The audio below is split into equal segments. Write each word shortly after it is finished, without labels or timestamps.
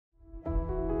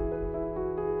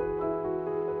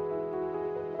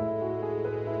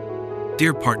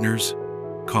Dear partners,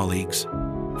 colleagues,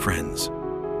 friends,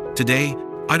 today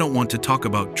I don't want to talk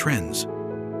about trends,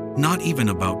 not even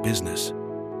about business.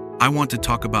 I want to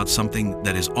talk about something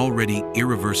that has already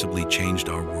irreversibly changed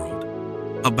our world.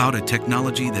 About a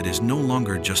technology that is no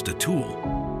longer just a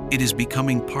tool, it is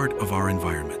becoming part of our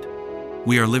environment.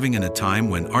 We are living in a time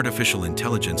when artificial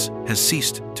intelligence has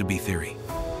ceased to be theory.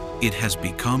 It has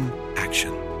become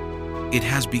action. It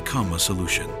has become a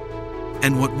solution.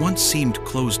 And what once seemed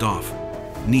closed off,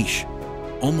 niche,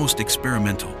 almost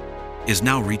experimental, is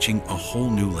now reaching a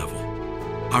whole new level.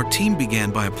 Our team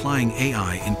began by applying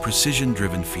AI in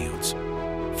precision-driven fields,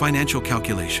 financial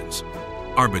calculations,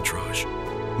 arbitrage,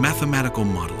 mathematical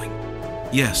modeling.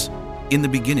 Yes, in the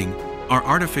beginning, our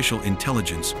artificial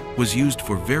intelligence was used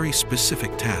for very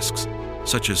specific tasks,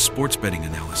 such as sports betting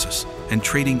analysis and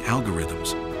trading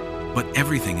algorithms. But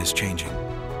everything is changing.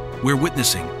 We're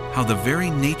witnessing how the very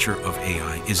nature of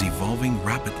AI is evolving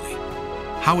rapidly,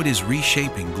 how it is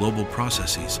reshaping global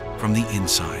processes from the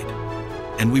inside.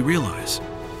 And we realize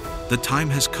the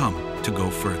time has come to go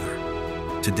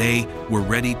further. Today, we're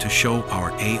ready to show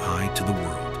our AI to the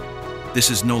world.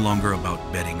 This is no longer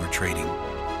about betting or trading.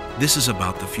 This is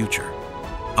about the future,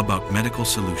 about medical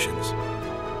solutions,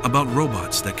 about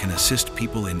robots that can assist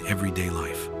people in everyday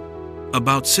life,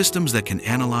 about systems that can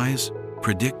analyze,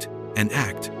 predict, and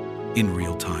act in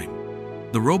real time.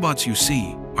 The robots you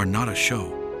see are not a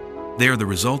show. They are the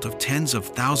result of tens of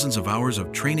thousands of hours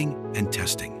of training and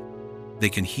testing. They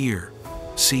can hear,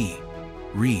 see,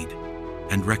 read,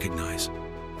 and recognize.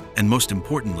 And most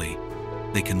importantly,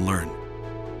 they can learn.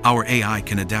 Our AI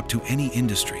can adapt to any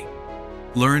industry,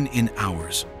 learn in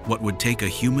hours what would take a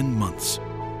human months,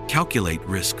 calculate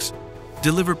risks,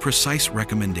 deliver precise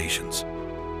recommendations,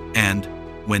 and,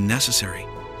 when necessary,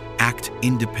 act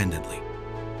independently.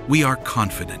 We are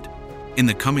confident in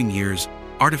the coming years,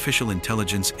 artificial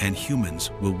intelligence and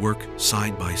humans will work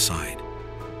side by side,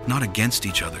 not against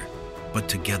each other, but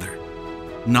together.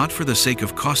 Not for the sake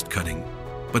of cost cutting,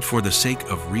 but for the sake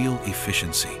of real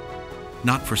efficiency.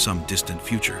 Not for some distant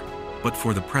future, but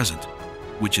for the present,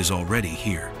 which is already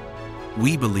here.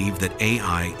 We believe that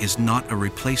AI is not a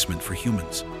replacement for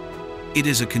humans. It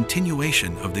is a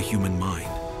continuation of the human mind,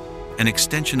 an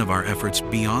extension of our efforts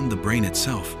beyond the brain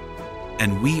itself,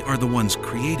 and we are the ones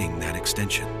creating that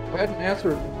extension. Go ahead and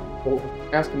answer or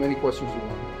ask him any questions you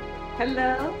want.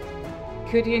 Hello,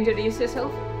 could you introduce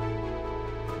yourself?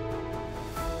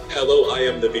 Hello, I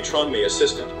am the Betronomy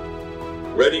assistant,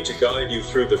 ready to guide you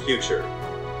through the future.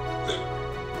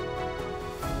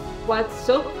 What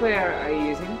software are you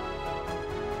using?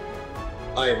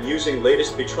 I am using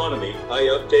latest Betronomy AI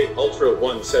Update Ultra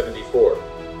 174.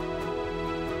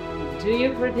 Do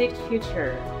you predict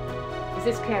future? Is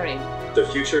it scary? The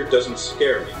future doesn't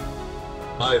scare me.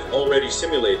 I've already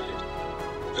simulated it.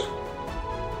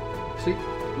 See,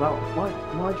 now,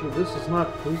 mind you, this is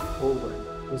not pre-programmed.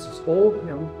 This is all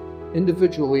him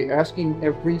individually asking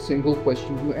every single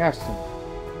question you asked him.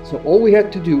 So all we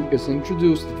had to do is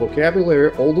introduce the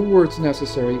vocabulary, all the words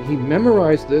necessary. He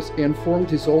memorized this and formed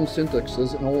his own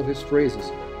syntaxes and all of his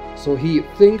phrases. So he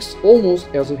thinks almost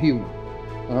as a human.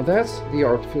 Now that's the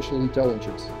artificial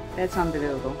intelligence. That's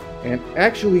unbelievable. And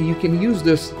actually you can use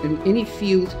this in any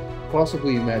field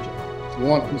possibly imagined. If you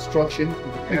want construction,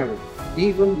 you can have it.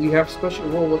 Even we have special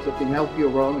robots that can help you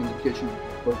around in the kitchen,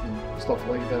 cooking, stuff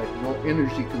like that, you know,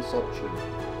 energy consumption,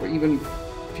 or even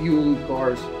fuel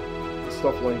cars,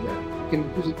 stuff like that. You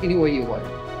can use it any way you like.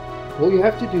 All you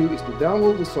have to do is to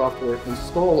download the software,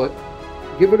 install it,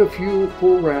 give it a few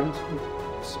programs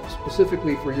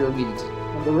specifically for your needs,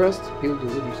 and the rest he'll do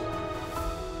it himself.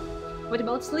 What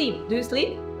about sleep? Do you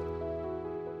sleep?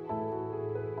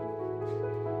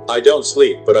 I don't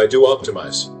sleep, but I do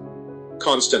optimize.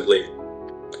 Constantly.